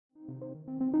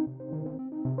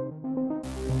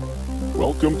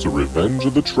Welcome to Revenge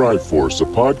of the Triforce, a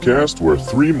podcast where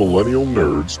three millennial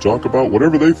nerds talk about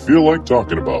whatever they feel like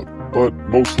talking about, but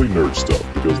mostly nerd stuff,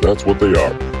 because that's what they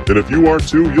are. And if you are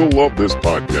too, you'll love this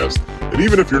podcast. And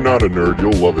even if you're not a nerd,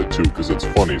 you'll love it too, because it's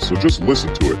funny, so just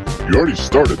listen to it. You already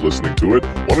started listening to it,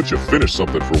 why don't you finish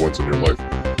something for once in your life?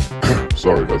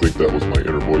 Sorry, I think that was my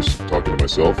inner voice talking to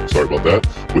myself. Sorry about that.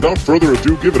 Without further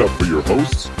ado, give it up for your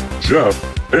hosts,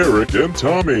 Jeff, Eric, and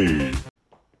Tommy.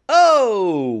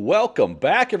 Oh, welcome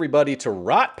back, everybody, to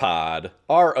Rott Pod,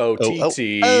 R-O-T-T-P-O-D,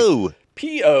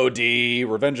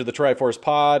 Revenge of the Triforce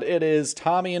Pod. It is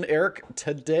Tommy and Eric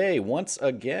today, once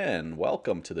again.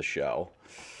 Welcome to the show.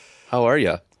 How are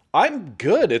you? I'm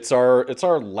good. It's our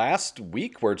last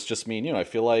week where it's just me and you. I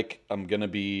feel like I'm gonna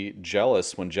be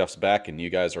jealous when Jeff's back and you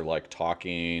guys are like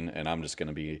talking, and I'm just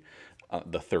gonna be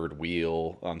the third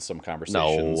wheel on some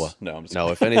conversations. No.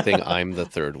 If anything, I'm the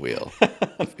third wheel.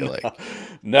 I feel like.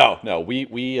 No. We.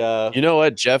 You know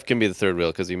what? Jeff can be the third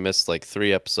wheel because he missed like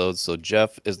 3 episodes. So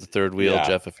Jeff is the third wheel. Yeah.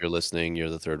 Jeff, if you're listening, you're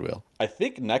the third wheel. I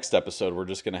think next episode we're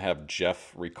just gonna have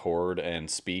Jeff record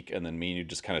and speak, and then me and you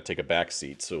just kind of take a back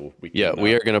seat so we can. Yeah,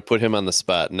 we are gonna put him on the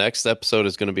spot. Next episode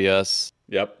is gonna be us.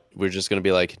 Yep. We're just gonna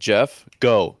be like, Jeff,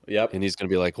 go. Yep. And he's gonna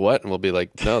be like, what? And we'll be like,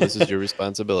 no, this is your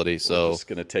responsibility. So we're just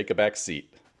gonna take a back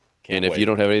seat. And if you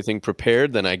don't have anything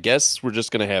prepared, then I guess we're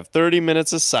just gonna have 30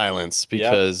 minutes of silence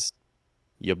because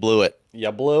you blew it.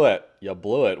 You blew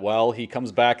it. Well, he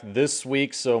comes back this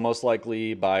week, so most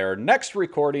likely by our next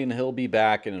recording, he'll be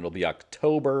back, and it'll be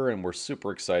October, and we're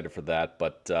super excited for that.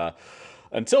 But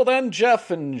until then,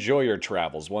 Jeff, enjoy your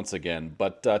travels once again.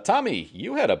 But Tommy,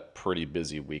 you had a pretty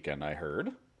busy weekend, I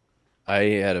heard.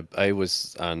 I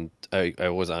was on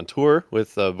tour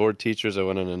with board teachers. I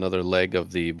went on another leg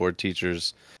of the board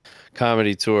teachers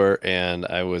comedy tour, and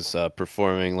I was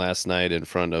performing last night in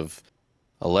front of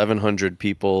 1,100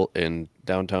 people in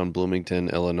downtown Bloomington,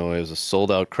 Illinois. It was a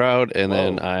sold-out crowd, and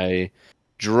then I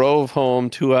drove home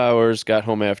 2 hours, got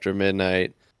home after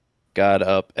midnight, got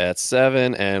up at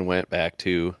 7, and went back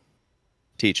to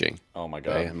teaching. Oh my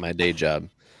God. My day job.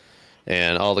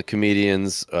 And all the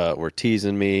comedians were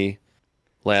teasing me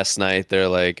last night. They're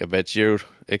like, I bet you're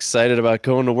excited about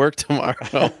going to work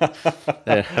tomorrow.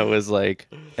 And I was like,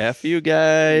 F you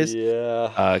guys.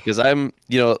 Yeah. Because I'm,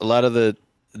 a lot of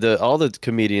all the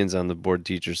comedians on the board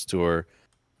teachers tour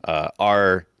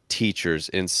are teachers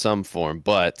in some form,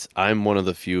 but I'm one of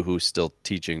the few who's still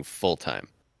teaching full time.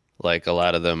 Like a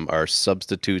lot of them are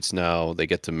substitutes now. They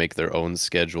get to make their own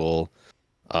schedule.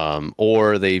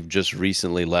 Or they've just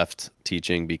recently left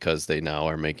teaching because they now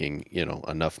are making,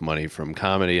 enough money from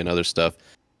comedy and other stuff.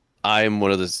 I'm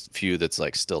one of the few that's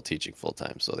like still teaching full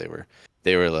time. So they were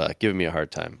giving me a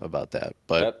hard time about that.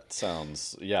 But that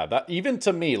sounds, that even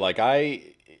to me, like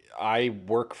I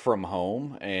work from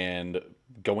home, and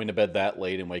going to bed that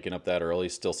late and waking up that early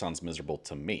still sounds miserable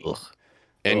to me. Ugh.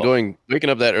 And waking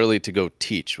up that early to go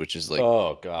teach, which is like,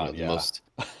 oh God, most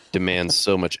demands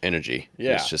so much energy.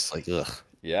 Yeah. It's just like, ugh.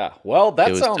 Yeah. Well,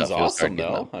 that sounds tough. awesome,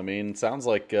 though. I mean, sounds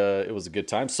like it was a good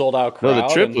time. Sold out crowd. No,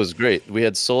 the trip was great. We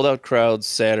had sold out crowds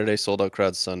Saturday, sold out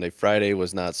crowds Sunday. Friday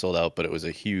was not sold out, but it was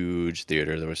a huge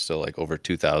theater. There was still like over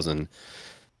 2,000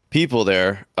 people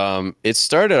there. It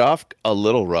started off a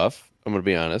little rough, I'm going to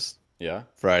be honest. Yeah.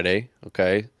 Friday.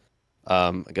 Okay.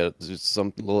 I got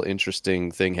some little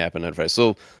interesting thing happened on Friday.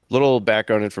 So little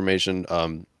background information.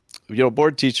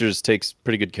 Board teachers takes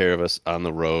pretty good care of us on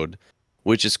the road,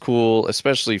 which is cool,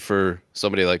 especially for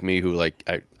somebody like me who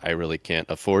I really can't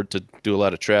afford to do a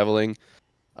lot of traveling.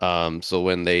 So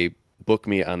when they book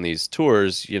me on these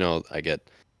tours, I get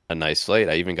a nice flight.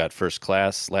 I even got first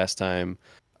class last time.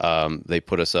 They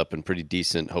put us up in pretty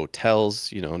decent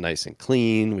hotels, nice and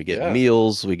clean. We get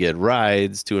meals, we get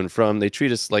rides to and from. They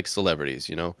treat us like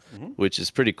celebrities, which is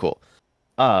pretty cool.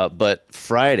 But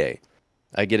Friday,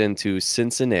 I get into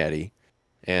Cincinnati,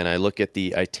 and I look at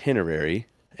the itinerary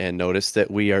and notice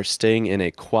that we are staying in a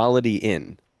Quality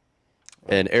Inn.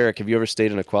 And Eric, have you ever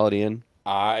stayed in a Quality Inn?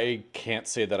 I can't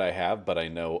say that I have, but I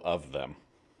know of them.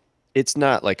 It's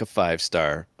not like a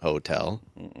 5-star hotel,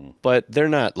 but they're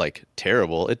not like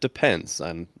terrible. It depends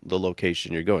on the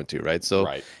location you're going to, right?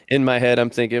 So in my head, I'm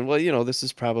thinking, well, this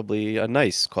is probably a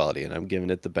nice Quality Inn. I'm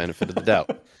giving it the benefit of the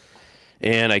doubt.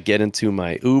 And I get into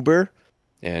my Uber,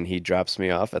 and he drops me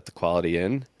off at the Quality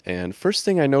Inn. And first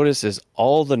thing I notice is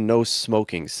all the no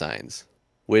smoking signs,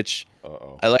 which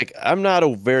I'm not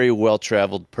a very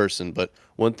well-traveled person, but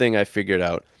one thing I figured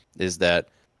out is that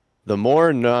the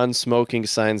more non-smoking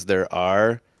signs there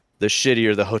are, the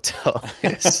shittier the hotel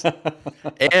is.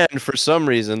 And for some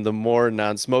reason, the more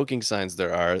non-smoking signs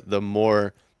there are, the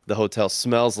more the hotel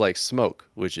smells like smoke,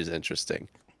 which is interesting.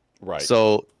 Right.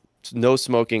 So no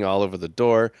smoking all over the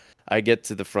door. I get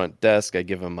to the front desk. I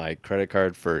give them my credit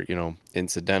card for,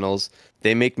 incidentals.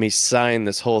 They make me sign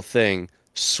this whole thing,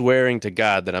 swearing to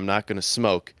God that I'm not going to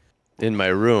smoke in my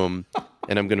room,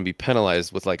 and I'm going to be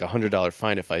penalized with like $100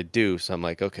 fine if I do. So I'm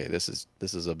like, okay, this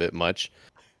is a bit much.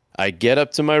 I get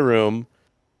up to my room,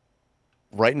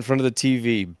 right in front of the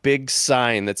TV, big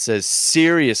sign that says,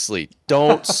 "Seriously,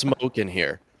 don't smoke in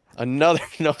here." Another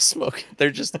no smoke.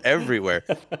 They're just everywhere.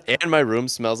 And my room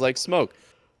smells like smoke.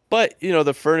 But,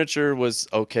 the furniture was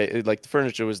okay. Like, the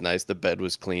furniture was nice. The bed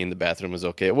was clean. The bathroom was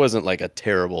okay. It wasn't like a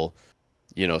terrible,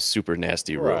 super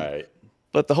nasty room. Right.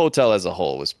 But the hotel as a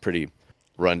whole was pretty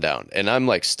run down. And I'm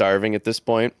like starving at this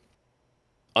point.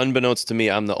 Unbeknownst to me,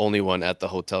 I'm the only one at the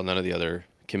hotel. None of the other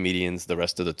comedians, the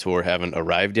rest of the tour, haven't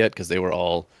arrived yet because they were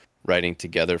all riding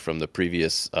together from the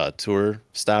previous tour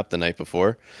stop the night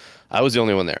before. I was the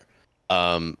only one there.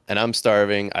 And I'm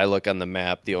starving. I look on the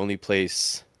map. The only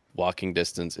place walking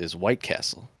distance is White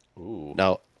Castle. Ooh.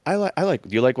 Now, I like.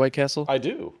 Do you like White Castle? I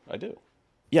do.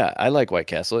 Yeah, I like White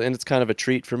Castle, and it's kind of a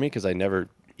treat for me because I never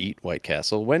eat White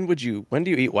Castle. When do you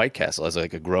eat White Castle as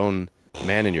like a grown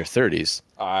man in your 30s?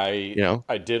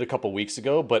 I did a couple weeks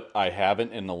ago, but I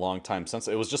haven't in a long time since.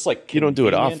 It was just like You don't do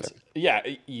it convenient. often. Yeah,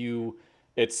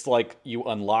 it's like you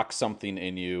unlock something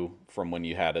in you from when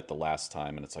you had it the last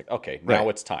time, and it's like, okay, now Right.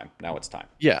 it's time. Now it's time.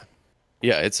 Yeah,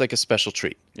 it's like a special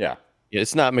treat. Yeah. Yeah,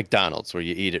 it's not McDonald's where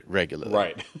you eat it regularly.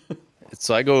 Right.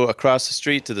 So I go across the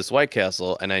street to this White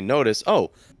Castle, and I notice,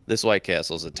 oh, this White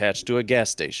Castle is attached to a gas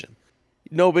station.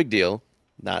 No big deal,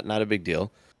 not a big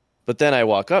deal. But then I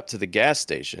walk up to the gas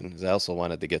station because I also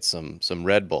wanted to get some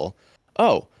Red Bull.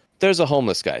 Oh, there's a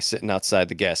homeless guy sitting outside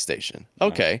the gas station.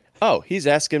 Okay. Oh, he's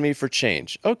asking me for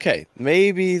change. Okay,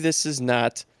 maybe this is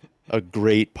not a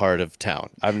great part of town.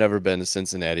 I've never been to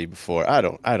Cincinnati before. I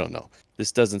don't know.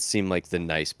 This doesn't seem like the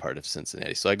nice part of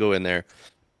Cincinnati. So I go in there.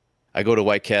 I go to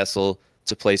White Castle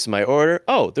to place my order.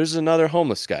 Oh, there's another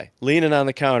homeless guy leaning on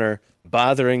the counter,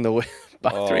 bothering the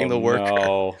worker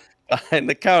No. behind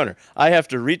the counter. I have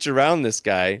to reach around this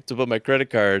guy to put my credit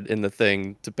card in the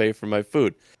thing to pay for my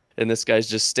food. And this guy's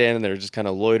just standing there, just kind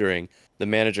of loitering. The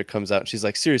manager comes out and she's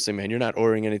like, "Seriously, man, you're not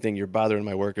ordering anything. You're bothering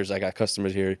my workers. I got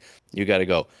customers here. You got to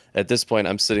go." At this point,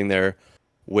 I'm sitting there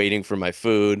waiting for my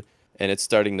food, and it's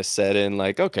starting to set in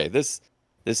like, okay, this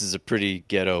is a pretty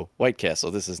ghetto White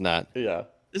Castle. This is not Yeah.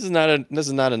 this is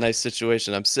not a nice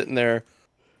situation. I'm sitting there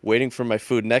waiting for my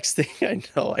food. Next thing I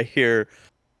know, I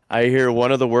hear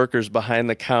one of the workers behind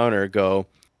the counter go,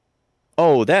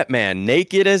 "Oh, that man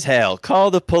naked as hell. Call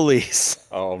the police."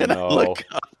 Oh And I no. look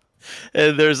up,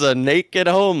 and there's a naked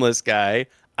homeless guy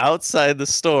outside the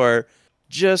store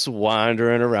just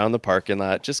wandering around the parking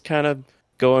lot, just kind of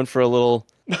going for a little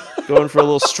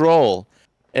stroll.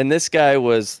 And this guy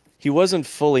he wasn't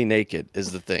fully naked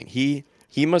is the thing.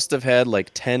 He must have had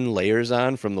like 10 layers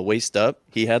on from the waist up.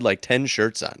 He had like 10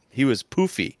 shirts on. He was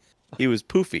poofy.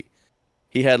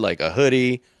 He had like a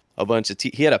hoodie, a bunch of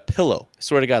he had a pillow. I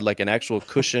swear to God, like an actual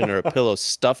cushion or a pillow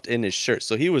stuffed in his shirt.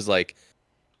 So he was like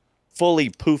fully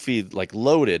poofy, like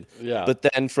loaded. Yeah. But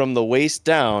then from the waist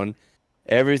down,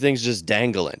 everything's just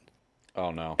dangling.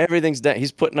 Oh no.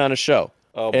 He's putting on a show.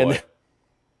 Oh boy. And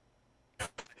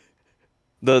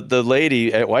the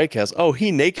lady at White Castle, "Oh,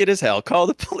 he naked as hell. Call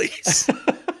the police."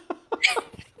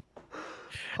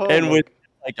 Oh, And my- with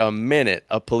like a minute,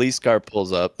 a police car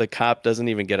pulls up. The cop doesn't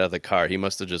even get out of the car. He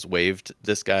must have just waved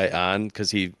this guy on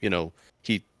because he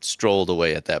strolled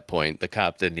away at that point. The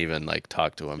cop didn't even like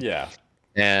talk to him. yeah.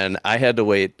 And I had to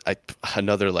wait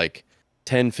another like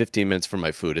 10, 15 minutes for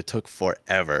my food. It took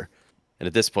forever. And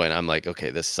at this point, I'm like,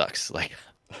 okay, this sucks. Like,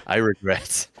 I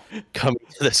regret coming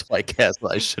to this White Castle.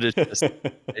 I should have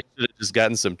just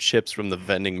gotten some chips from the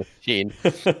vending machine.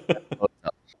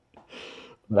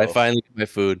 But I finally get my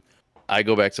food. I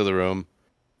go back to the room.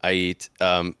 I eat.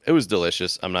 It was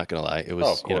delicious. I'm not gonna lie. It was.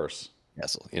 Oh, of course.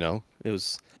 Castle. It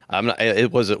was. I'm not.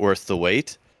 It wasn't worth the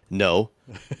wait. No,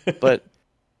 but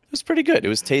it was pretty good. It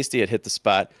was tasty. It hit the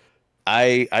spot.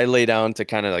 I lay down to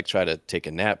kind of like try to take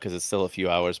a nap because it's still a few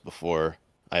hours before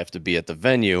I have to be at the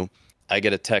venue. I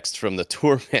get a text from the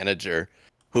tour manager,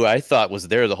 who I thought was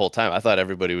there the whole time. I thought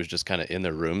everybody was just kind of in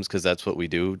their rooms because that's what we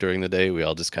do during the day. We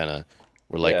all just kind of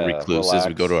we're like Yeah, recluses.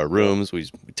 We go relax. to our rooms. We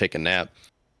take a nap.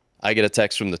 I get a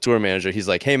text from the tour manager. He's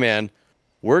like, "Hey man,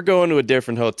 we're going to a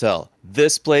different hotel.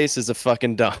 This place is a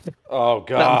fucking dump." Oh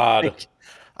God.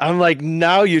 I'm like,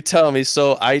 "Now you tell me."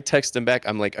 So I text him back.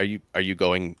 I'm like, "Are you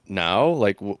going now?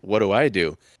 Like, what do I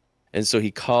do?" And so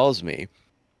he calls me,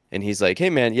 and he's like, "Hey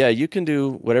man, yeah, you can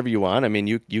do whatever you want. I mean,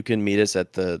 you can meet us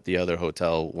at the other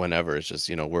hotel whenever. It's just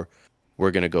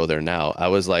we're gonna go there now." I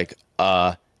was like,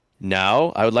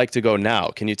 now? I would like to go now.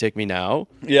 Can you take me now?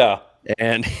 Yeah.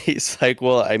 And he's like,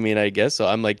 well, I mean, I guess so.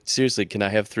 I'm like, seriously, can I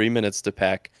have 3 minutes to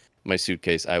pack my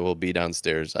suitcase? I will be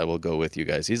downstairs. I will go with you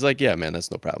guys. He's like, yeah, man,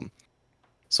 that's no problem.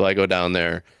 So I go down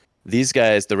there. These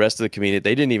guys, the rest of the community,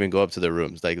 they didn't even go up to their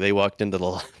rooms. Like they walked into the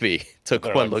lobby, took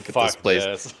They're one like, look at this "Fuck place.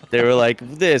 this." They were like,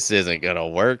 this isn't gonna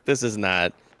work. This is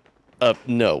not up.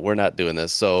 No, we're not doing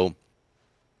this. So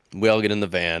we all get in the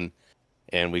van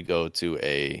and we go to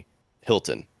a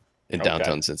Hilton in Okay.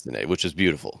 downtown Cincinnati, which is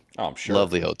beautiful. Oh, I'm sure.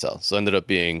 Lovely hotel. So ended up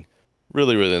being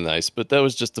really, really nice. But that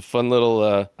was just a fun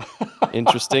little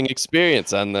interesting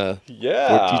experience on the Board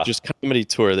Yeah. Teachers Comedy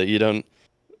Tour that you don't,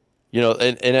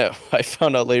 I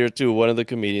found out later too, one of the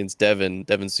comedians,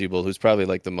 Devin Siebel, who's probably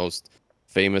like the most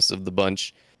famous of the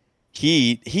bunch,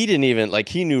 he didn't even, like,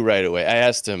 he knew right away. I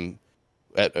asked him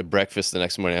at breakfast the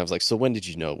next morning, I was like, so when did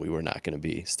you know we were not going to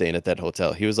be staying at that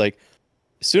hotel? He was like,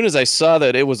 as soon as I saw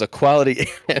that it was a Quality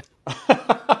Inn,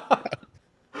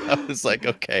 I was like,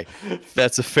 okay,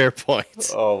 that's a fair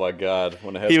point. Oh my God.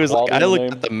 When it has He was like, quality I in the looked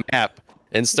name. at the map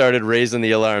and started raising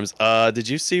the alarms. Did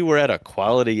you see we're at a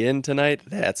Quality Inn tonight?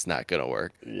 That's not going to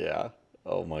work. Yeah.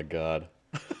 Oh my God.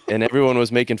 And everyone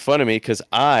was making fun of me because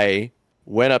I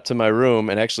went up to my room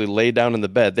and actually laid down in the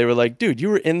bed. They were like, dude, you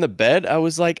were in the bed? I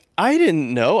was like, I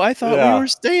didn't know. I thought Yeah. we were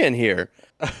staying here.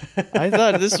 I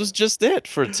thought this was just it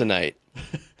for tonight.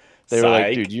 They were like,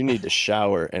 Psych. dude, you need to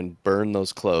shower and burn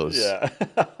those clothes. Yeah.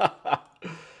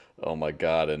 Oh my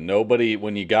God. And nobody,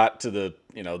 when you got to the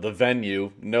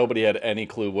venue, nobody had any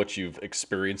clue what you've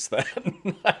experienced that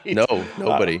night. No,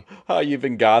 nobody. How you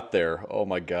even got there. Oh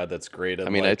my God, that's great. And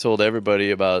I mean, I told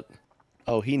everybody about,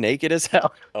 oh, he naked as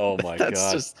hell. oh my That's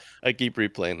God. just, I keep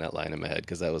replaying that line in my head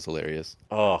because that was hilarious.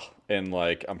 Oh, and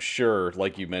like I'm sure,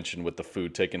 like you mentioned with the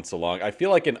food taking so long, I feel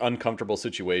like in uncomfortable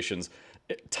situations,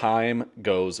 time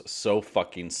goes so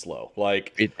fucking slow.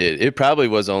 Like It did. It probably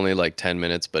was only like 10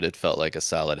 minutes, but it felt like a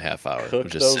solid half hour cook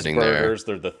of just those sitting burgers.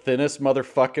 They're the thinnest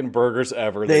motherfucking burgers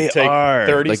ever. there. They take are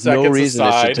 30 like seconds no reason it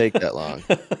aside. should take that long.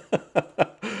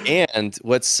 And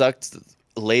what sucked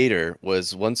later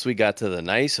was once we got to the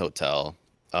nice hotel,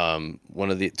 two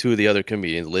of the other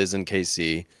comedians, Liz and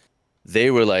KC,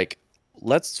 they were like,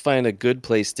 let's find a good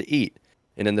place to eat.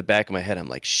 And in the back of my head, I'm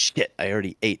like, shit, I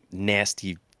already ate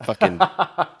nasty fucking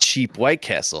cheap White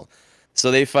Castle.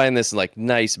 So they find this like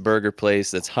nice burger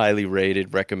place that's highly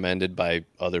rated, recommended by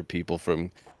other people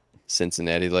from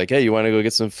Cincinnati. Like, hey, you want to go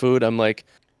get some food? I'm like,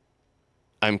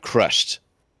 I'm crushed.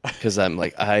 Because I'm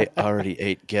like, I already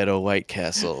ate ghetto White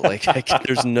Castle. Like,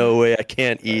 there's no way I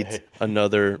can't eat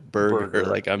another burger.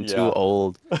 Like, I'm yeah. too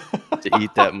old to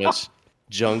eat that much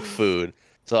junk food.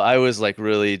 So I was like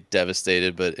really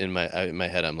devastated. But in my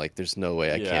head, I'm like, there's no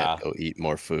way I Yeah. can't go eat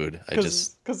more food.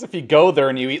 Because if you go there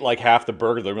and you eat like half the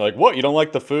burger, they're like, "What? You don't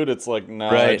like the food?" It's like, no,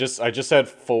 I Right. just had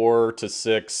 4 to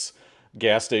 6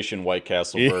 gas station White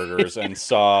Castle burgers and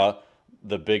saw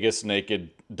the biggest naked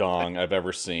dong I've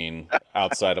ever seen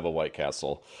outside of a White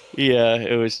Castle. Yeah,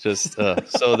 it was just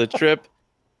so the trip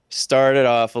started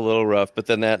off a little rough, but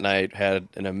then that night had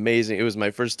an amazing. It was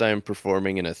my first time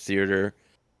performing in a theater,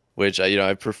 which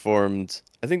I performed.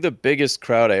 I think the biggest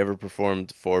crowd I ever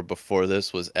performed for before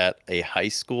this was at a high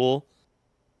school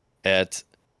at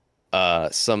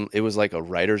it was like a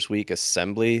writers week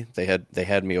assembly. They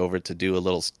had me over to do a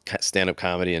little stand-up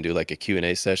comedy and do like a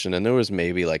Q&A session, and there was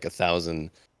maybe like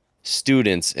 1,000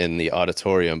 students in the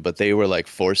auditorium, but they were like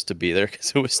forced to be there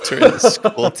because it was during the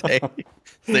school day.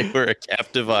 They were a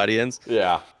captive audience.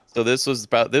 Yeah. So this was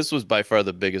by far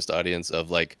the biggest audience of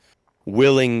like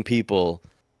willing people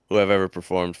who I've ever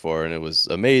performed for, and it was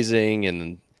amazing.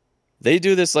 And they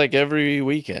do this like every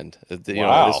weekend.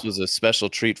 Wow. This was a special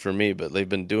treat for me, but they've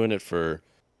been doing it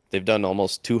they've done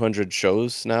almost 200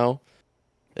 shows now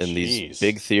in these Jeez.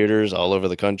 big theaters all over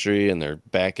the country, and they're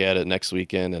back at it next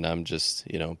weekend, and I'm just,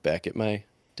 back at my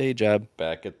day job.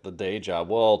 Back at the day job.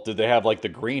 Well, did they have like the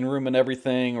green room and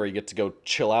everything, where you get to go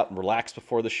chill out and relax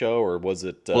before the show, or was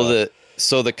it? Well,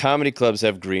 the comedy clubs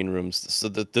have green rooms. So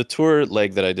the tour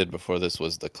leg that I did before this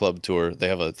was the club tour. They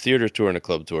have a theater tour and a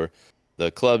club tour.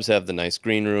 The clubs have the nice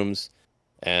green rooms,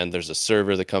 and there's a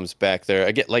server that comes back there.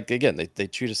 Again, they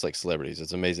treat us like celebrities.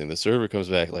 It's amazing. The server comes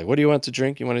back like, what do you want to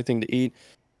drink? You want anything to eat?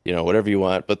 Whatever you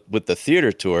want. But with the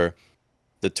theater tour,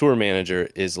 the tour manager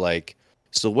is like,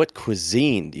 so what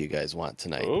cuisine do you guys want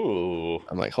tonight? Ooh.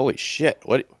 I'm like, holy shit.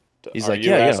 What? He's Are like, you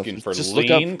yeah, asking for just look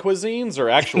up. lean cuisines or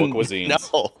actual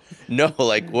cuisines? No,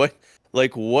 like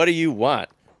what do you want?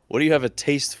 What do you have a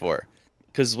taste for?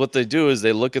 Because what they do is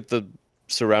they look at the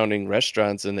surrounding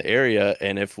restaurants in the area,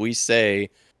 and if we say,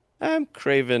 I'm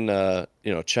craving,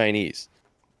 Chinese,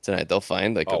 tonight. They'll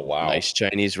find like Oh, a wow. nice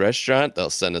Chinese restaurant. They'll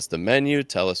send us the menu,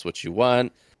 tell us what you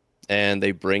want, and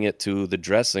they bring it to the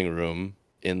dressing room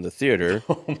in the theater,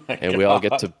 Oh my and God.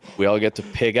 we all get to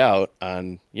pig out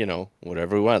on,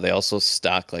 whatever we want. They also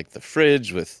stock like the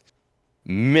fridge with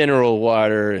mineral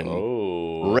water and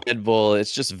Oh, Red Bull.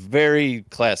 It's just very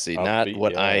classy, not upbeat.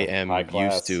 what I Yeah. High am used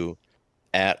class. to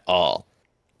at all.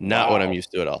 Not what I'm Wow.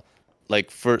 used to at all. Like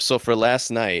for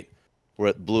last night, we're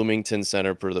at Bloomington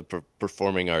Center for the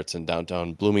Performing Arts in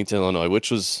downtown Bloomington, Illinois, which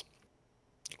was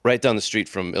right down the street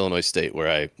from Illinois State where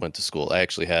I went to school. I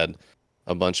actually had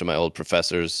a bunch of my old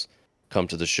professors come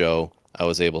to the show. I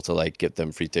was able to like get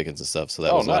them free tickets and stuff, so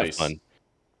that Oh, was a lot of nice. fun.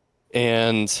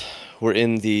 And we're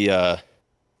in the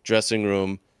dressing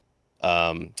room,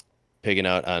 um, pigging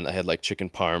out on. I had like chicken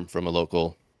parm from a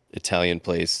local Italian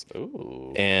place,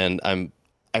 Ooh. and I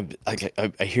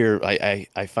hear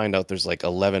I find out there's like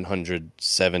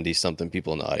 1,170 something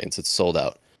people in the audience. It's sold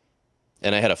out,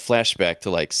 and I had a flashback to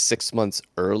like 6 months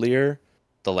earlier,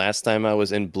 the last time I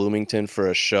was in Bloomington for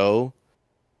a show.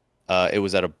 It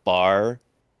was at a bar.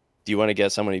 Do you want to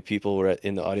guess how many people were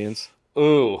in the audience?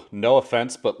 Ooh, no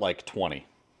offense, but like 20.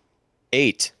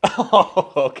 8.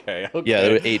 Oh, okay, Yeah,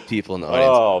 there okay. were 8 people in the audience,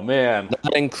 Oh, man.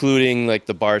 not including like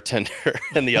the bartender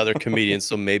and the other comedians,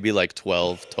 so maybe like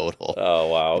 12 total. Oh,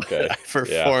 wow, But okay. I Yeah.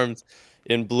 performed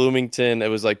in Bloomington. It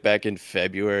was like back in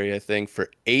February, I think, for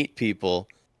 8 people.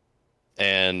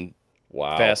 And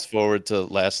Wow. fast forward to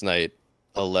last night,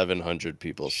 1,100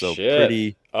 people. So Shit. pretty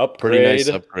nice Upgrade.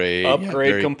 upgrade. Yeah,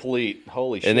 Upgrade very. complete.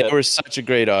 Holy And they shit. were such a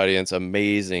great audience,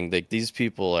 amazing. Like these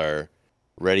people are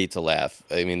ready to laugh.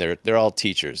 I mean, they're all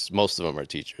teachers. Most of them are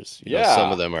teachers. Some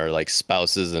Yeah. of them are like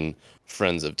spouses and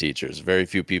friends of teachers. Very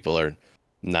few people are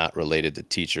not related to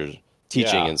teaching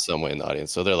Yeah. in some way in the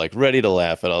audience. So they're like ready to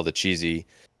laugh at all the cheesy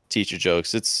teacher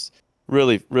jokes. It's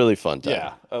really, really fun time.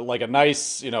 Yeah, like a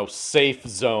nice, safe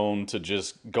zone to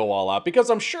just go all out because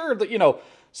I'm sure that,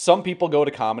 some people go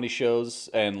to comedy shows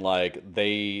and like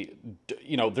they're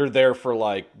there for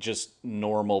like just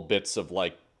normal bits of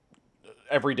like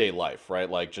everyday life, right?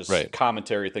 Like just Right.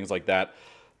 commentary, things like that.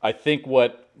 I think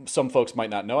what some folks might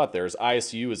not know out there is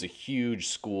ISU is a huge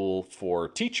school for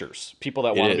teachers, people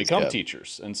that It want to is, become yeah.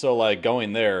 teachers. And so like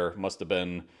going there must have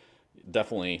been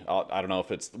definitely, I don't know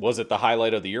if was it the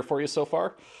highlight of the year for you so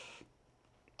far?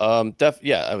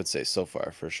 Yeah, I would say so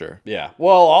far for sure. Yeah.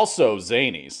 Well, also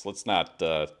Zanies. Let's not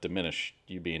diminish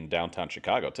you being downtown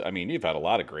Chicago. I mean, you've had a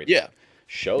lot of great Yeah.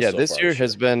 shows Yeah, so far this year.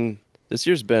 this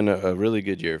year's been a really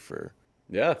good year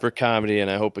Yeah. for comedy, and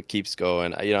I hope it keeps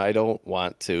going. I don't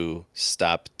want to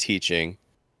stop teaching.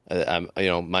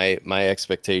 My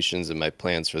expectations and my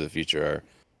plans for the future are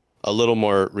a little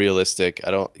more realistic.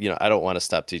 I don't want to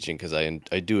stop teaching because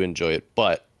I do enjoy it,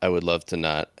 but I would love to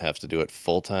not have to do it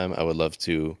full time. I would love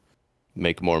to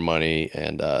make more money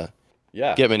and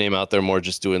Yeah. get my name out there more,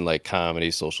 just doing like comedy,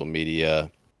 social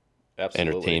media,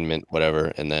 Absolutely. entertainment,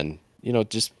 whatever, and then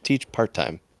just teach part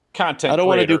time. I Content don't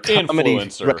want to do creator, comedy,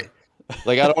 influencer. right?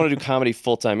 Like I don't want to do comedy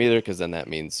full time either, because then that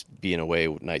means being away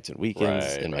nights and weekends,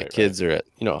 Right, and my right, right. kids are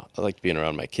I like being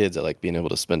around my kids. I like being able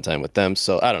to spend time with them.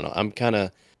 So I don't know.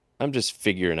 I'm just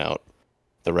figuring out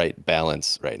the right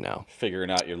balance right now.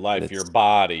 Figuring out your life, your It's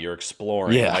body, you're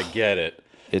exploring. yeah, I get it.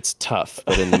 it's tough,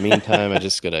 but in the meantime, I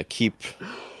just gotta keep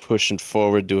pushing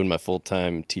forward, doing my full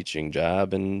time teaching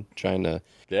job, and trying to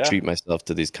Yeah. treat myself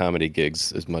to these comedy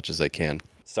gigs as much as I can.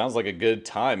 Sounds like a good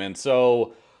time. And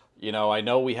so, I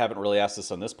know we haven't really asked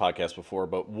this on this podcast before,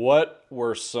 but what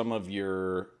were some of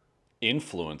your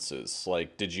influences?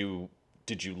 Like, did you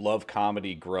love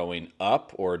comedy growing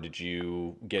up, or did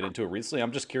you get into it recently?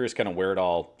 I'm just curious, kind of where it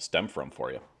all stemmed from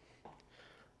for you.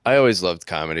 I always loved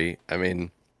comedy. I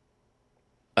mean,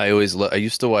 I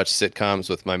used to watch sitcoms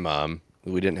with my mom.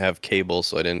 We didn't have cable,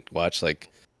 so I didn't watch like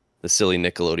the silly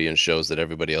Nickelodeon shows that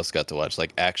everybody else got to watch,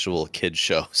 like actual kid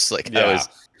shows. Like I Yeah, was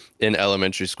in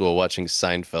elementary school watching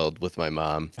Seinfeld with my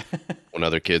mom when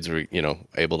other kids were,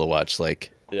 able to watch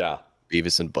like yeah.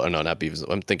 Beavis and no, not Beavis.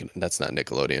 I'm thinking that's not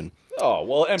Nickelodeon. Oh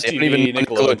well, See, I don't even MTV, know Nickelodeon,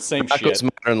 Nickelodeon. same Rocko's shit.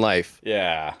 Modern Life.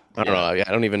 Yeah, I don't know. yeah.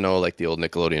 I don't even know like the old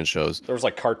Nickelodeon shows. There was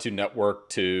like Cartoon Network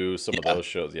too. Some of Yeah, those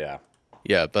shows. Yeah,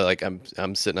 yeah, but like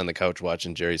I'm sitting on the couch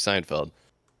watching Jerry Seinfeld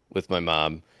with my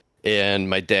mom, and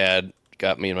my dad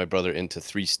got me and my brother into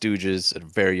Three Stooges at a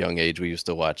very young age. We used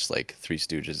to watch like Three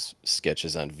Stooges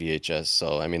sketches on VHS.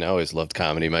 So I mean, I always loved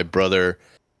comedy.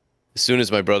 As soon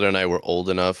as my brother and I were old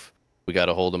enough, we got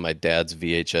a hold of my dad's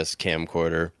VHS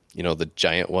camcorder. The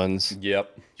giant ones.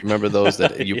 yep. You remember those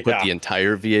that you put Yeah. the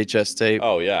entire VHS tape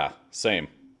Oh yeah, same.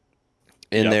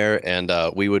 in Yep. there,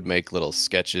 and we would make little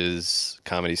sketches,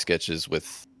 comedy sketches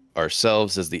with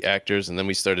ourselves as the actors, and then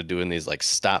we started doing these like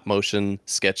stop motion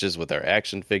sketches with our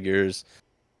action figures,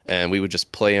 and we would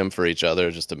just play them for each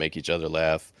other just to make each other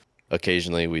laugh.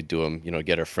 Occasionally we'd do them,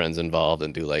 get our friends involved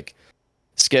and do like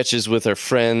sketches with our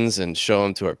friends and show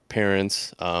them to our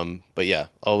parents. But yeah,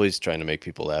 always trying to make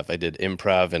people laugh. I did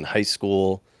improv in high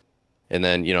school, and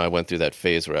then I went through that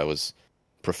phase where I was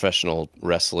professional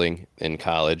wrestling in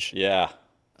college. Yeah.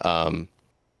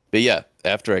 But yeah,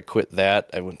 after I quit that,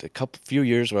 I went a few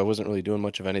years where I wasn't really doing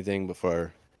much of anything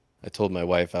before I told my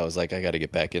wife, I was like, I got to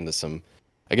get back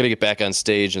on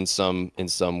stage in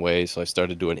some way. So I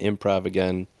started doing improv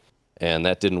again, and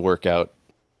that didn't work out.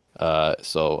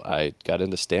 So I got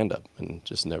into stand-up and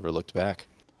just never looked back.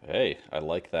 Hey, I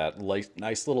like that.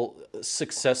 Nice little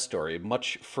success story.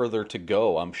 Much further to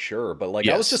go, I'm sure. But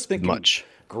I was just thinking,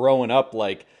 growing up,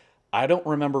 I don't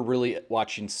remember really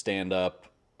watching stand-up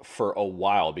for a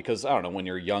while because, I don't know, when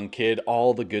you're a young kid,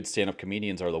 all the good stand-up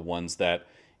comedians are the ones that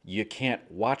you can't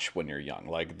watch when you're young.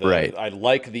 Right. I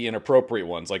like the inappropriate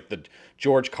ones, like the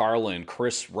George Carlin,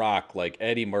 Chris Rock, like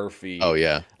Eddie Murphy. Oh,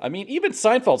 yeah. I mean, even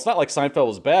Seinfeld. It's not like Seinfeld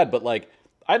was bad, but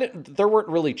there weren't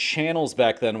really channels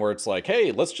back then where it's like,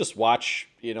 hey, let's just watch,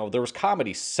 there was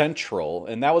Comedy Central,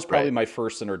 and that was probably my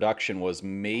first introduction, was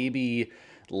maybe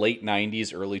late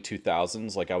 90s, early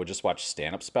 2000s. I would just watch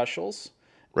stand-up specials.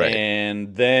 Right.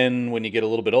 And then when you get a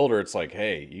little bit older, it's like,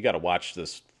 hey, you got to watch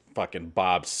this fucking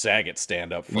Bob Saget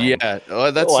stand-up from. Yeah.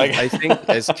 Oh, that's I think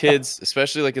as kids,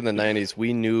 especially in the 90s,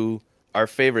 we knew our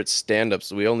favorite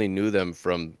stand-ups. We only knew them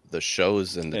from the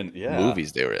shows and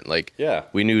movies they were in.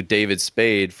 We knew David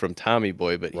Spade from Tommy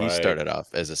Boy, but he started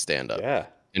off as a stand-up. Yeah.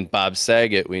 And Bob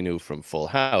Saget we knew from Full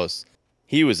House.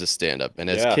 He was a stand-up, and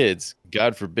as kids,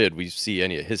 God forbid we see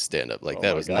any of his stand-up.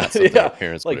 That was not something our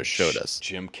parents would have showed us.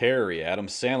 Jim Carrey, Adam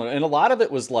Sandler, and a lot of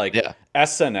it was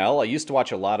SNL. I used to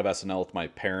watch a lot of SNL with my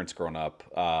parents growing up.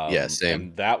 Same.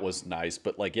 And that was nice.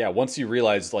 But once you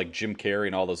realize Jim Carrey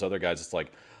and all those other guys, it's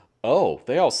like, oh,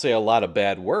 they all say a lot of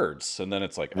bad words, and then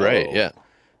it's like,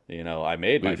 I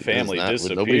made my family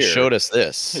disappear. Nobody showed us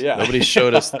this. Yeah. Nobody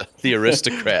showed us the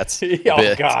Aristocrats.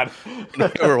 Oh, God.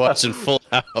 We were watching Full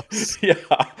House. Yeah.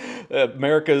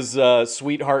 America's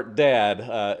sweetheart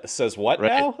dad says what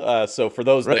now? So for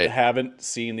those that haven't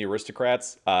seen the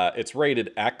Aristocrats, it's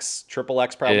rated X, triple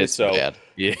X probably. It's bad.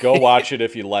 Yeah. Go watch it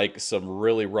if you like some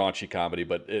really raunchy comedy.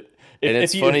 But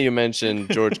it's funny you mentioned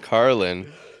George Carlin,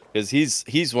 because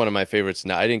he's one of my favorites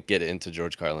now. I didn't get into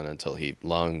George Carlin until he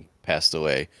long passed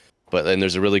away. But then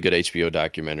there's a really good HBO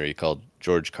documentary called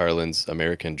George Carlin's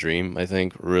American Dream, I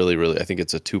think. Really, really, I think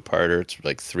it's a 2-parter.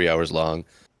 It's 3 hours long.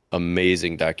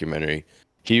 Amazing documentary.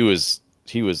 He was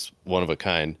one of a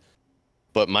kind.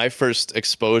 But my first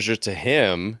exposure to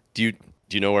him, do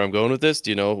you know where I'm going with this?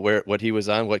 Do you know what he was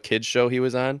on? What kids show he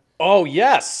was on? Oh,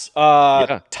 yes.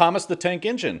 Thomas the Tank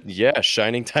Engine. Yeah,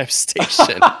 Shining Time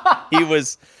Station.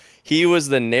 He was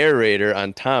the narrator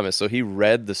on Thomas, so he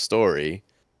read the story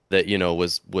that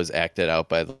was acted out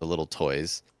by the little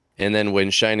toys. And then when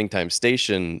Shining Time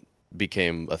Station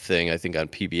became a thing, I think on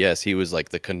PBS, he was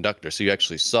the conductor. So you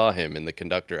actually saw him in the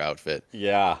conductor outfit.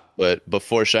 Yeah. But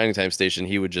before Shining Time Station,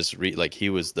 he would just read, he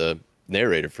was the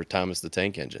narrator for Thomas the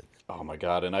Tank Engine. Oh my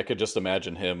God. And I could just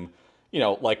imagine him,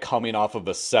 coming off of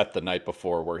a set the night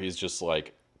before where he's just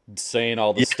saying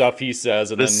all the stuff he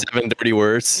says, and the then 7 dirty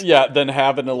words. Yeah, then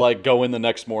having to go in the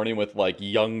next morning with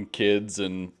young kids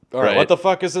and all right, what the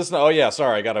fuck is this now? Oh yeah,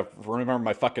 sorry, I gotta remember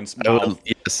my fucking smile.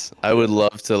 I would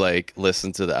love to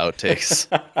listen to the outtakes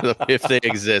if they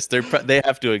exist. They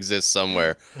have to exist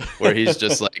somewhere where he's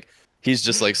just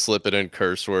slipping in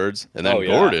curse words, and then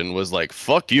Gordon was like,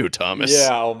 "Fuck you, Thomas."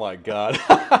 Yeah. Oh my God.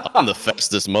 I'm the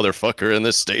fastest motherfucker in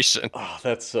this station. Oh,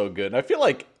 that's so good. And I feel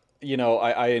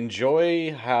I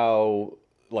enjoy how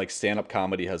stand-up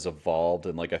comedy has evolved,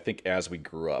 and I think as we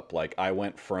grew up, I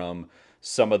went from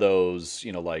some of those,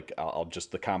 I'll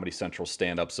just the Comedy Central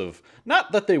stand-ups of,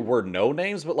 not that they were no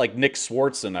names, but Nick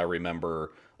Swartzen, I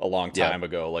remember a long time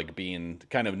ago, being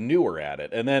kind of newer at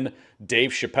it. And then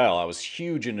Dave Chappelle, I was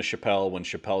huge into Chappelle when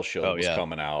Chappelle's Show was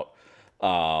coming out.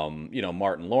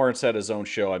 Martin Lawrence had his own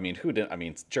show. I mean, who didn't? I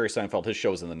mean, Jerry Seinfeld, his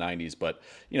show was in the 90s, but,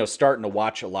 starting to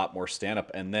watch a lot more stand-up.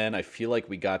 And then I feel like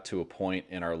we got to a point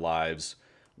in our lives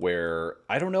where,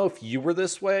 I don't know if you were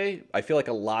this way, I feel like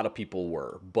a lot of people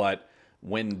were, but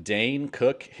when Dane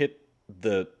Cook hit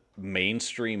the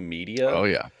mainstream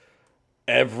media,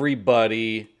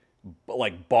 everybody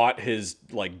bought his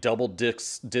double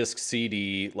disc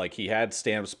CD, he had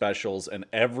stand-up specials, and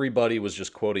everybody was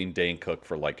just quoting Dane Cook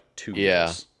for 2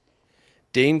 years.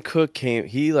 Dane Cook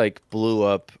he blew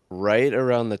up right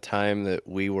around the time that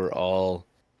we were all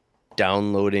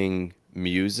downloading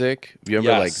music. You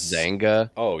remember like Yes.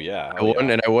 Zanga? Oh yeah. Oh yeah.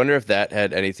 And I wonder if that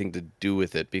had anything to do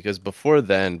with it because before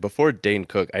then, before Dane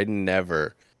Cook, I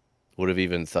never would have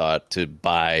even thought to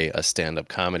buy a stand-up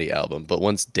comedy album. But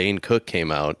once Dane Cook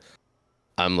came out,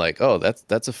 I'm like, oh,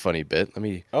 that's a funny bit. Oh Let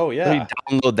me yeah.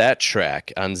 download that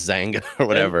track on Zanga or And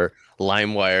whatever,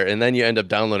 LimeWire, and then you end up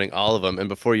downloading all of them, and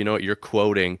before you know it, you're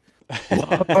quoting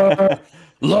Whopper,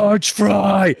 large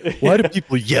fry. Why do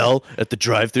people yell at the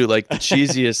drive-through like the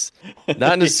cheesiest? Not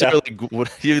yeah. necessarily.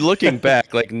 You're looking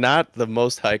back, like not the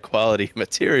most high quality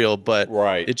material, but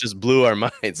Right. it just blew our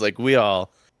minds. Like we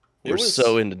all It were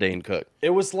so was into Dane Cook.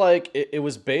 it was like it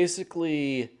was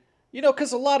basically,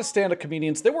 because a lot of stand-up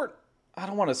comedians, they weren't, I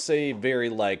don't want to say very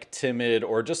like timid,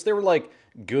 or just they were like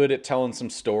good at telling some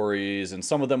stories, and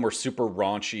some of them were super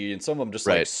raunchy, and some of them just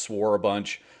like Right. swore a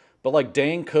bunch. But like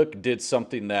Dane Cook did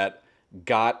something that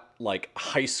got like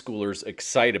high schoolers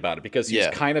excited about it, because he was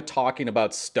Yeah. kind of talking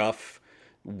about stuff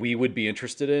we would be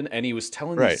interested in, and he was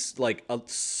telling Right. these like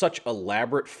such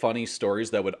elaborate funny stories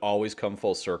that would always come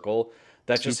full circle,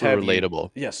 that just Super have you,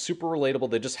 relatable. yeah, super relatable.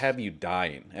 They just have you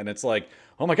dying. And it's like,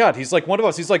 oh my God, he's like one of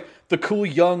us. He's like the cool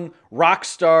young rock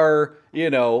star,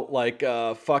 like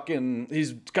fucking,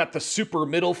 he's got the super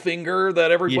middle finger that He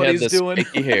had everybody's the doing.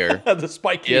 spiky hair. The He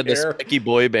spiky had the hair. spiky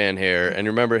boy band hair, and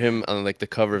remember him on like the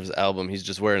cover of his album. He's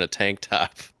just wearing a tank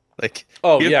top. Like,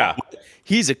 Oh, he- yeah.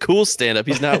 he's a cool stand-up.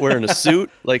 He's not wearing a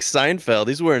suit like Seinfeld.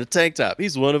 He's wearing a tank top.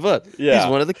 He's one of us. Yeah. He's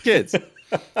one of the kids.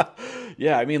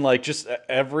 Yeah, I mean, like, just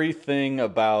everything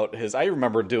about his. I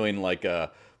remember doing like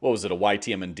what was it, a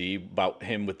YTM&D about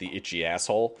him with the itchy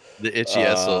asshole. The itchy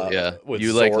asshole. Yeah, with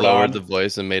you like Zordon. lowered the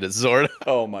voice and made it Zordon.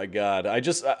 Oh my God. I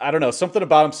don't know, something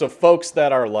about him. So folks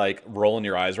that are like rolling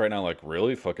your eyes right now, like,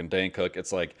 really? Fucking Dane Cook?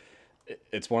 It's like,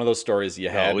 it's one of those stories you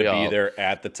had to we be all- there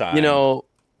at the time.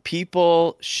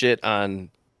 People shit on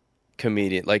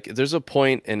comedian. Like, there's a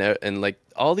point in like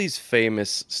all these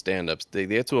famous stand-ups, they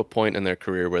get to a point in their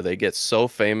career where they get so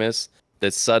famous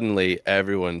that suddenly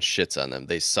everyone shits on them.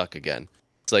 They suck again.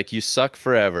 It's like you suck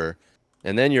forever,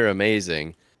 and then you're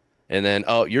amazing, and then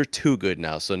oh, you're too good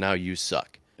now, so now you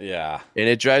suck. Yeah. And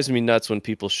it drives me nuts when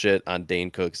people shit on Dane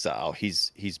Cook. So, oh,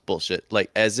 he's bullshit. Like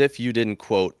as if you didn't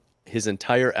quote his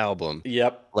entire album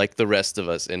Yep. like the rest of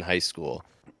us in high school.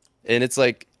 And it's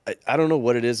like I don't know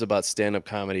what it is about stand-up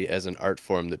comedy as an art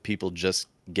form that people just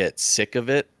get sick of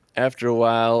it after a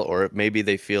while, or maybe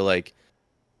they feel like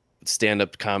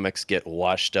stand-up comics get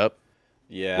washed up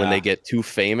Yeah. when they get too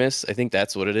famous. I think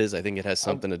that's what it is. I think it has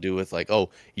something to do with like,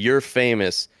 oh, you're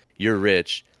famous, you're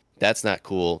rich, that's not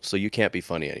cool, so you can't be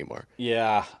funny anymore.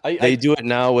 Yeah. They do it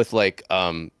now with like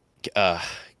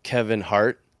Kevin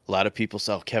Hart. A lot of people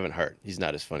say, oh, Kevin Hart, he's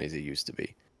not as funny as he used to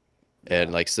be.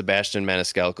 And like Sebastian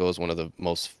Maniscalco is one of the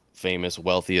most famous,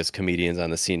 wealthiest comedians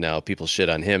on the scene now. People shit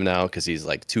on him now because he's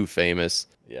like too famous.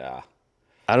 Yeah.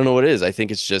 I don't know what it is. I think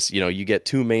it's just, you get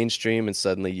too mainstream and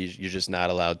suddenly you're just not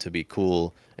allowed to be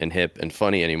cool and hip and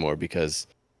funny anymore because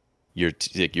you're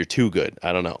too good.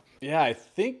 I don't know. Yeah, I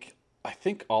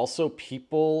think also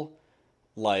people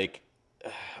like,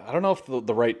 I don't know if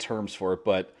the right terms for it,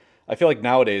 but I feel like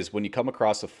nowadays when you come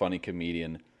across a funny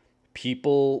comedian,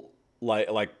 people like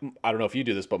I don't know if you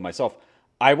do this, but myself,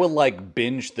 I will like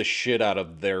binge the shit out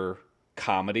of their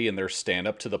comedy and their stand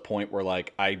up to the point where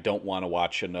like I don't want to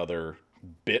watch another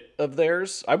bit of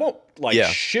theirs. I won't like Yeah.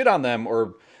 shit on them,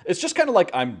 or it's just kind of like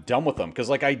I'm done with them, because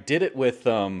like I did it with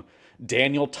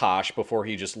Daniel Tosh before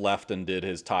he just left and did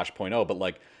his Tosh.0, but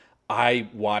like I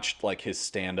watched like his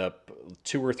stand up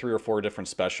 2 or 3 or 4 different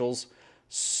specials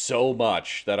so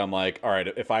much that I'm like, all right,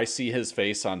 if I see his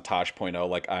face on Tosh.0,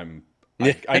 like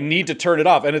I need to turn it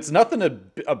off. And it's nothing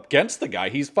against the guy.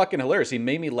 He's fucking hilarious. He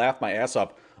made me laugh my ass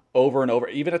off over and over.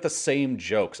 Even at the same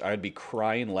jokes, I'd be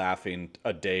crying laughing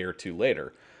a day or two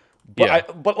later. But Yeah.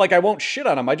 but like I won't shit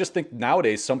on him. I just think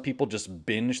nowadays some people just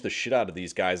binge the shit out of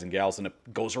these guys and gals, and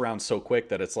it goes around so quick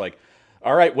that it's like,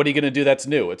 all right, what are you gonna do that's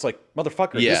new? It's like,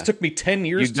 motherfucker, Yeah. this took me 10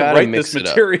 years You to gotta write mix this it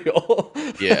up. material.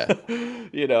 Yeah.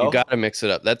 You know? You gotta mix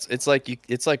it up. It's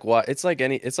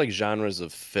like genres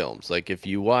of films. Like if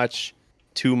you watch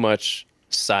too much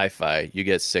sci-fi, you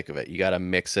get sick of it. You gotta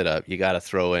mix it up. You gotta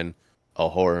throw in a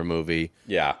horror movie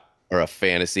Yeah. or a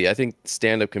fantasy. I think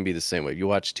stand-up can be the same way. You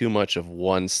watch too much of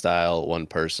one style, one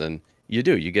person, you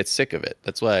get sick of it.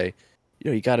 That's why,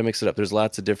 you gotta mix it up. There's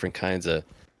lots of different kinds of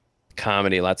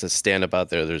comedy, lots of stand-up out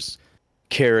there. There's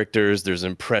characters, there's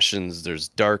impressions, there's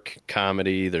dark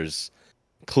comedy, there's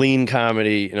clean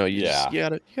comedy. You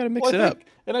gotta mix Well, it up.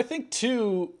 And I think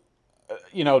too,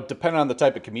 depending on the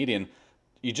type of comedian,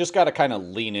 you just got to kind of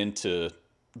lean into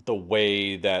the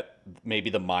way that maybe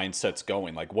the mindset's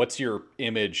going. Like, what's your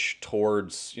image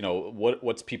towards,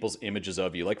 what's people's images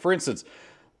of you? Like, for instance,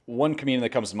 one comedian that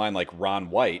comes to mind, like Ron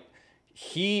White,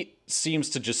 he seems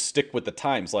to just stick with the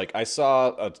times. Like, I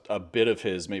saw a bit of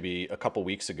his maybe a couple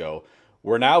weeks ago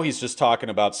where now he's just talking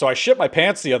about, so I shit my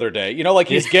pants the other day, like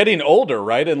he's getting older,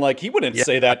 right? And like, he wouldn't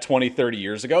say that 20, 30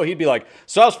 years ago. He'd be like,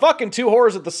 so I was fucking two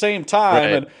whores at the same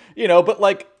time. Right. And, but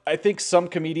like, I think some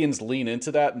comedians lean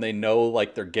into that and they know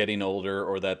like they're getting older,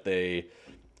 or that they,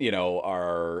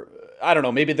 are, I don't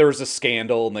know, maybe there's a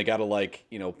scandal and they got to like,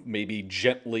 maybe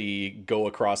gently go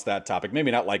across that topic. Maybe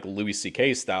not like Louis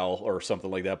C.K. style or something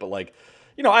like that, but like,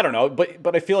 I don't know.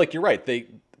 But I feel like you're right.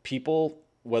 People,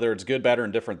 whether it's good, bad, or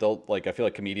indifferent, they'll like, I feel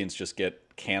like comedians just get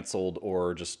canceled,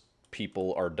 or just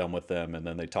people are done with them and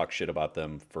then they talk shit about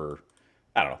them for,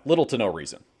 I don't know, little to no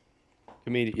reason.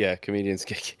 Comedians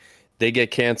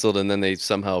get canceled, and then they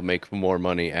somehow make more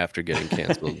money after getting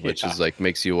canceled, which is like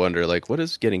makes you wonder, like, what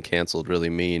does getting canceled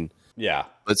really mean? Yeah.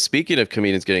 But speaking of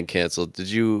comedians getting canceled, did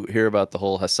you hear about the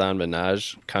whole Hassan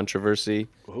Minaj controversy?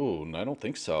 Ooh, I don't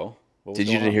think so.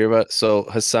 Didn't hear about? So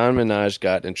Hassan Minaj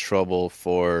got in trouble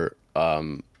for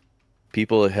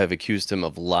people have accused him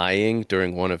of lying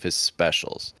during one of his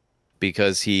specials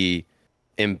because he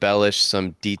embellished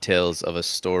some details of a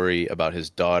story about his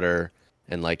daughter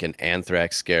and like an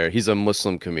anthrax scare. He's a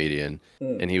Muslim comedian,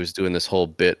 and he was doing this whole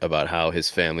bit about how his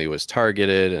family was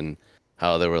targeted and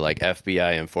how there were like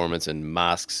FBI informants in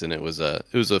mosques, and it's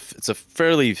a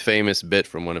fairly famous bit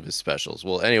from one of his specials.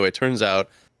 Well, anyway, it turns out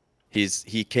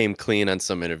he came clean on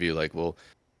some interview, like, well,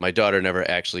 my daughter never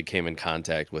actually came in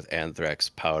contact with anthrax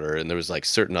powder, and there was like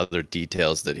certain other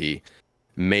details that he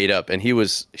made up, and he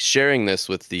was sharing this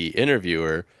with the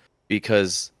interviewer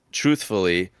because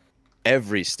truthfully,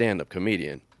 every stand-up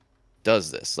comedian does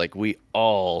this. Like, we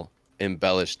all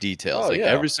embellish details.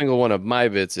 Every single one of my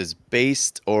bits is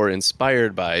based or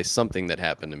inspired by something that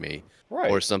happened to me, right,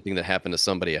 or something that happened to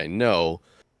somebody I know.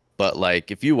 But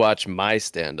like, if you watch my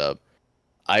stand-up,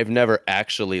 I've never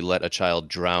actually let a child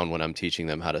drown when I'm teaching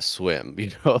them how to swim.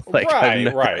 Like, I've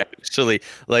never actually,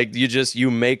 like,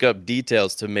 you make up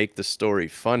details to make the story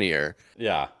funnier.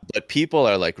 Yeah. But people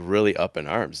are like really up in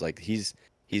arms. Like, he's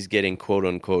getting quote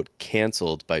unquote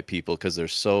canceled by people because they're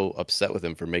so upset with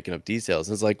him for making up details.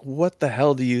 And it's like, what the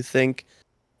hell do you think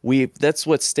that's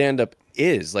what stand-up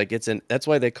is. Like, that's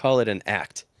why they call it an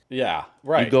act. Yeah.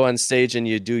 Right. You go on stage and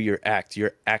you do your act.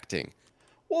 You're acting.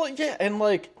 Well, yeah. And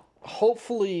like,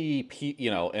 hopefully,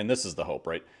 and this is the hope,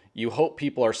 right? You hope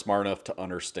people are smart enough to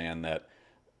understand that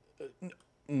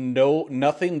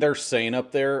nothing they're saying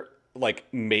up there, like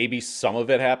maybe some of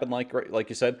it happened, like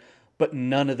you said, but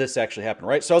none of this actually happened,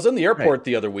 right? So I was in the airport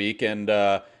the other week, and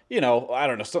I don't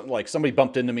know, something like somebody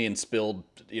bumped into me and spilled,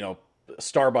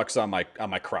 Starbucks on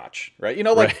my crotch, right?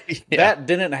 That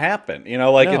didn't happen.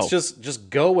 It's just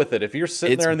go with it. If you're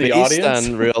sitting there in the audience, it's based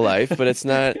on real life, but it's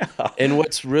not. Yeah. And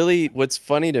what's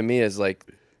funny to me is like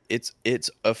it's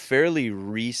a fairly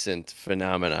recent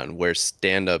phenomenon where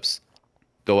stand-ups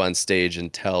go on stage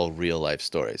and tell real life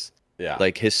stories. Yeah.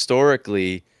 Like,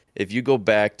 historically, if you go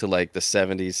back to like the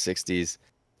 70s, 60s,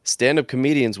 stand-up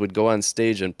comedians would go on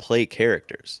stage and play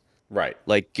characters. Right.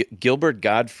 Like Gilbert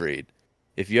Gottfried,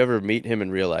 if you ever meet him in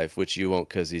real life, which you won't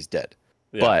because he's dead.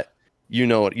 Yeah. But you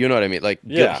know what I mean? Like,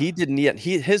 yeah.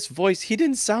 His voice, he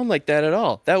didn't sound like that at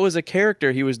all. That was a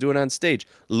character he was doing on stage.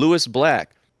 Lewis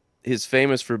Black is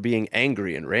famous for being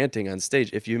angry and ranting on stage.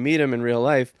 If you meet him in real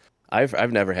life,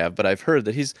 I've never have, but I've heard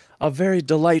that he's a very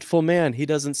delightful man. He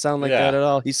doesn't sound like that at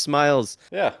all. He smiles.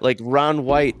 Yeah. Like Ron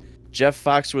White, Jeff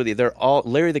Foxworthy, they're all,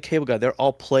 Larry the Cable Guy, they're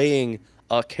all playing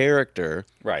a character,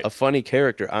 right, a funny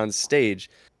character on stage.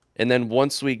 And then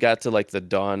once we got to like the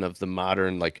dawn of the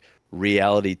modern like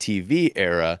reality TV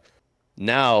era,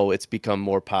 now it's become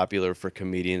more popular for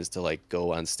comedians to like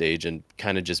go on stage and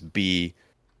kind of just be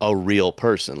a real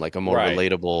person, like a more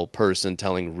relatable person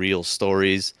telling real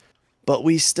stories. But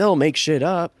we still make shit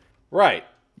up. Right.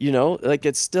 Like,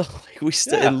 it's still, like,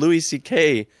 and Louis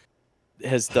C.K.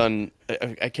 has done,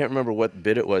 I can't remember what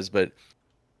bit it was, but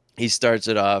he starts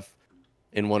it off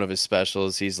in one of his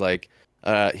specials. He's like,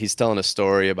 he's telling a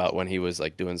story about when he was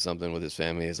like doing something with his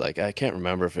family. He's like, I can't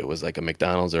remember if it was like a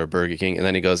McDonald's or a Burger King. And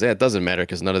then he goes, it doesn't matter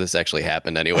because none of this actually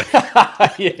happened anyway.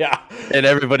 Yeah. And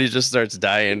everybody just starts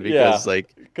dying because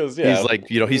he's like,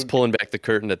 he's pulling back the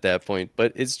curtain at that point.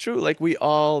 But it's true. Like, we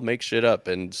all make shit up,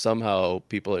 and somehow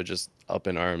people are just up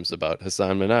in arms about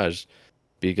Hassan Minaj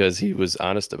because he was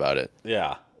honest about it.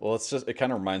 Yeah. Well, it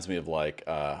kind of reminds me of like,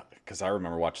 because I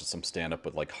remember watching some stand up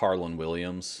with like Harlan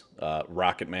Williams,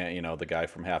 Rocket Man, you know, the guy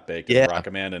from Half Baked, Yeah.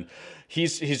 Rocket Man, and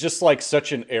he's just like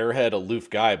such an airhead, aloof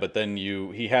guy. But then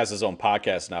he has his own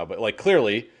podcast now. But like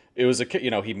clearly, it was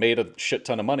he made a shit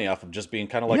ton of money off of just being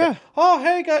kind of like, Yeah. oh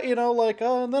hey, guy, you know, like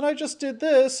and then I just did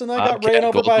this and I got Bobcat ran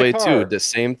over by a Goldthwait, car. too, the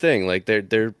same thing. Like they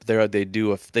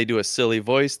do a silly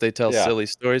voice, they tell Yeah. silly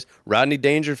stories. Rodney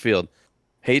Dangerfield,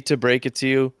 hate to break it to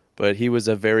you, but he was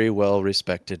a very well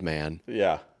respected man.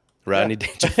 Yeah. Rodney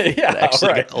Dangerfield Yeah,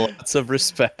 actually right. got lots of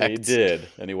respect. He did,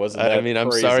 and he wasn't. I That mean, I'm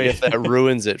crazy. sorry if that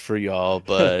ruins it for y'all,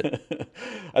 but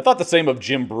I thought the same of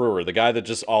Jim Brewer, the guy that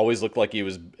just always looked like he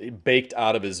was baked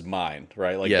out of his mind,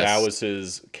 right? Like Yes. that was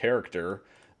his character.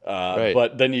 Right.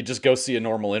 But then you just go see a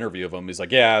normal interview of him. He's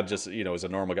like, yeah, just, he's a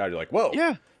normal guy. You're like, whoa,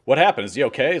 Yeah. what happened? Is he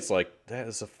okay? It's like, that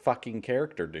is a fucking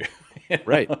character, dude. You know?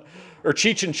 Right. Or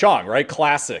Cheech and Chong, right?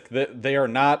 Classic. They are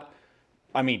not.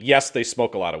 I mean, yes, they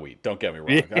smoke a lot of weed. Don't get me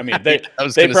wrong. I mean, they I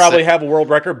was they gonna probably say. have a world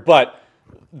record, but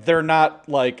they're not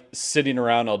like sitting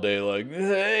around all day like,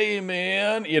 hey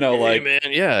man, Hey, like man,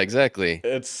 yeah, exactly.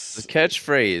 it's The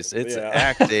catchphrase, it's Yeah.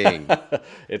 acting.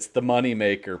 it's the money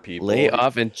maker, people. Lay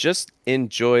off and just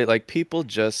enjoy. Like people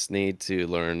just need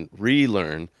to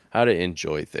relearn how to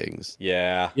enjoy things.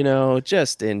 Yeah,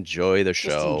 Just enjoy the just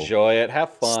show. enjoy it,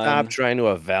 have fun. Stop trying to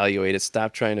evaluate it.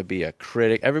 Stop trying to be a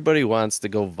critic. Everybody wants to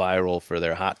go viral for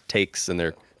their hot takes and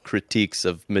their critiques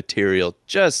of material.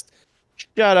 Just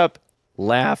shut up,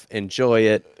 laugh, enjoy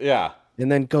it, Yeah, and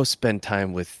then go spend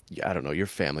time with, I don't know, your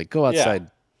family. Go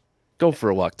outside, go for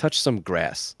a walk, touch some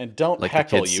grass. and don't Like the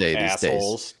heckle, kids you say these days.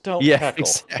 assholes. Don't Yeah, heckle.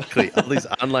 exactly. All these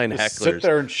online Just hecklers. sit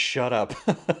there and shut up.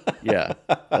 Yeah.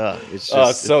 It's just Oh,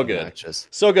 it's so it's good. obnoxious.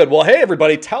 So good. Well, hey,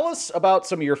 everybody, tell us about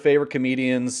some of your favorite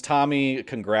comedians. Tommy,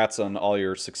 congrats on all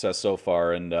your success so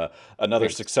far and another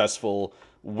successful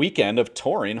weekend of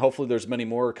touring. Hopefully there's many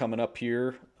more coming up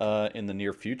here in the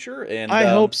near future. And I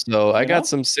hope so. I you know? got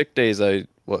some sick days. I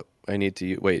need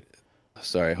to wait.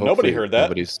 Sorry. Nobody hopefully heard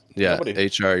that. Yeah. Nobody-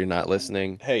 HR, you're not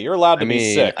listening. Hey, you're allowed to I be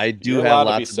mean, sick. I do You're have allowed to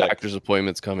be lots of sick. doctor's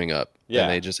appointments coming up. Yeah.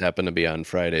 And they just happen to be on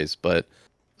Fridays. But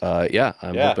yeah,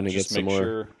 I'm hoping to get just some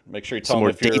more make sure you tell some them more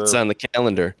if you're dates on the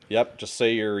calendar. Yep, just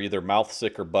say you're either mouth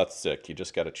sick or butt sick. You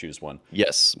just got to choose one.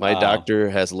 Yes, my doctor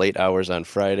has late hours on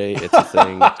Friday. It's a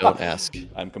thing. Don't ask.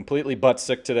 I'm completely butt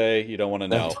sick today. You don't want to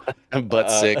know. I'm butt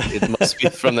sick. It must be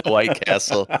from the White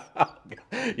Castle.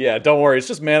 Yeah, don't worry. It's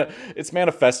just it's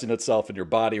manifesting itself in your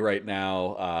body right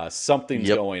now. Something's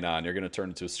Yep. going on. You're going to turn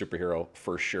into a superhero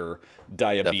for sure.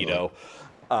 Diabeto.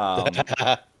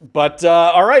 But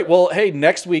all right. Well, hey,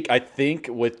 next week I think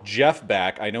with Jeff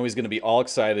back, I know he's going to be all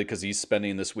excited because he's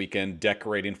spending this weekend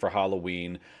decorating for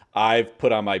Halloween. I've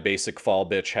put on my basic fall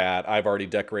bitch hat. I've already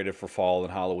decorated for fall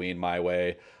and Halloween my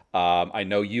way. I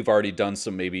know you've already done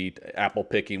some maybe apple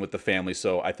picking with the family,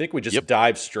 so I think we just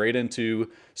dive straight into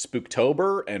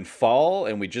Spooktober and fall,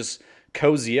 and we just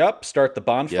cozy up, start the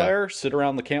bonfire, sit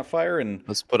around the campfire, and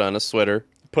Let's put on a sweater.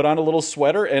 put on a little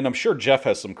sweater. And I'm sure Jeff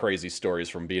has some crazy stories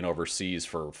from being overseas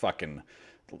for fucking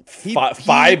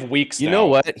 5 weeks now. You know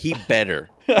what? He better.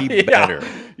 He Yeah. better.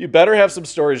 You better have some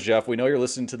stories, Jeff. We know you're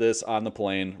listening to this on the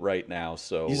plane right now.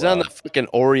 So He's on the fucking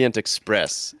Orient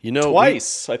Express. You know,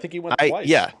 twice. I think he went twice.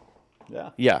 Yeah.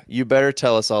 Yeah. You better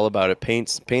tell us all about it.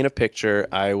 Paint a picture.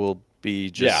 I will be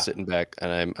just Yeah. sitting back,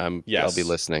 and I'll Yes. be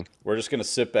listening. We're just gonna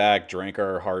sit back, drink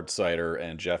our hard cider,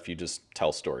 and Jeff, you just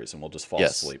tell stories, and we'll just fall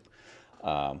Yes. asleep.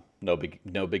 No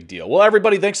big deal. Well,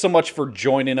 everybody, thanks so much for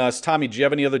joining us. Tommy, do you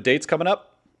have any other dates coming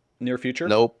up near future?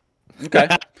 Nope. Okay.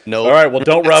 Nope. All right. Well,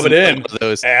 don't rub it in, One of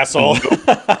those. asshole.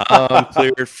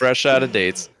 Cleared, fresh out of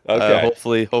dates.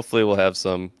 Okay. Hopefully we'll have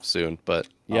some soon. But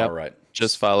yeah, All right.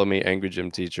 just follow me, Angry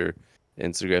Gym Teacher,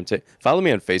 Instagram. Follow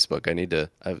me on Facebook. I need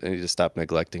to stop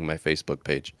neglecting my Facebook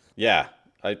page. Yeah.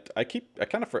 I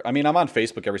mean, I'm on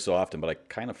Facebook every so often, but I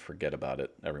kind of forget about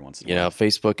it every once in a You while. know,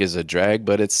 Facebook is a drag,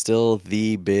 but it's still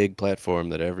the big platform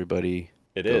that everybody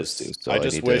It goes is. to. So I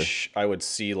just need wish I would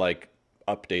see like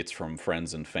updates from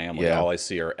friends and family. Yeah. All I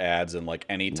see are ads, and like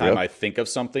anytime Yep. I think of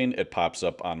something, it pops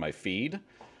up on my feed.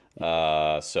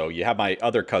 So you have my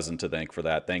other cousin to thank for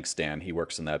that. Thanks, Dan. He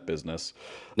works in that business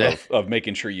Yeah. of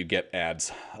making sure you get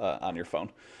ads on your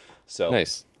phone. So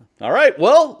Nice. All right.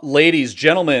 Well, ladies,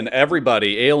 gentlemen,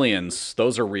 everybody, aliens,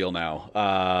 those are real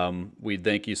now. We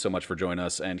thank you so much for joining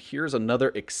us. And here's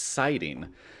another exciting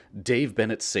Dave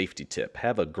Bennett safety tip.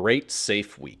 Have a great,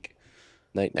 safe week.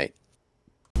 Night, night.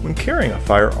 When carrying a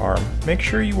firearm, make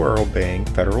sure you are obeying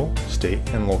federal, state,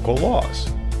 and local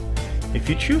laws. If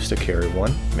you choose to carry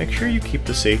one, make sure you keep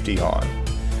the safety on.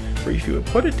 For if you would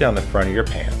put it down the front of your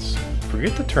pants,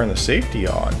 forget to turn the safety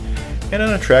on, and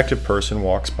an attractive person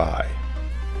walks by.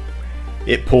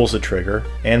 It pulls the trigger,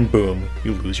 and boom,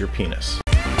 you lose your penis.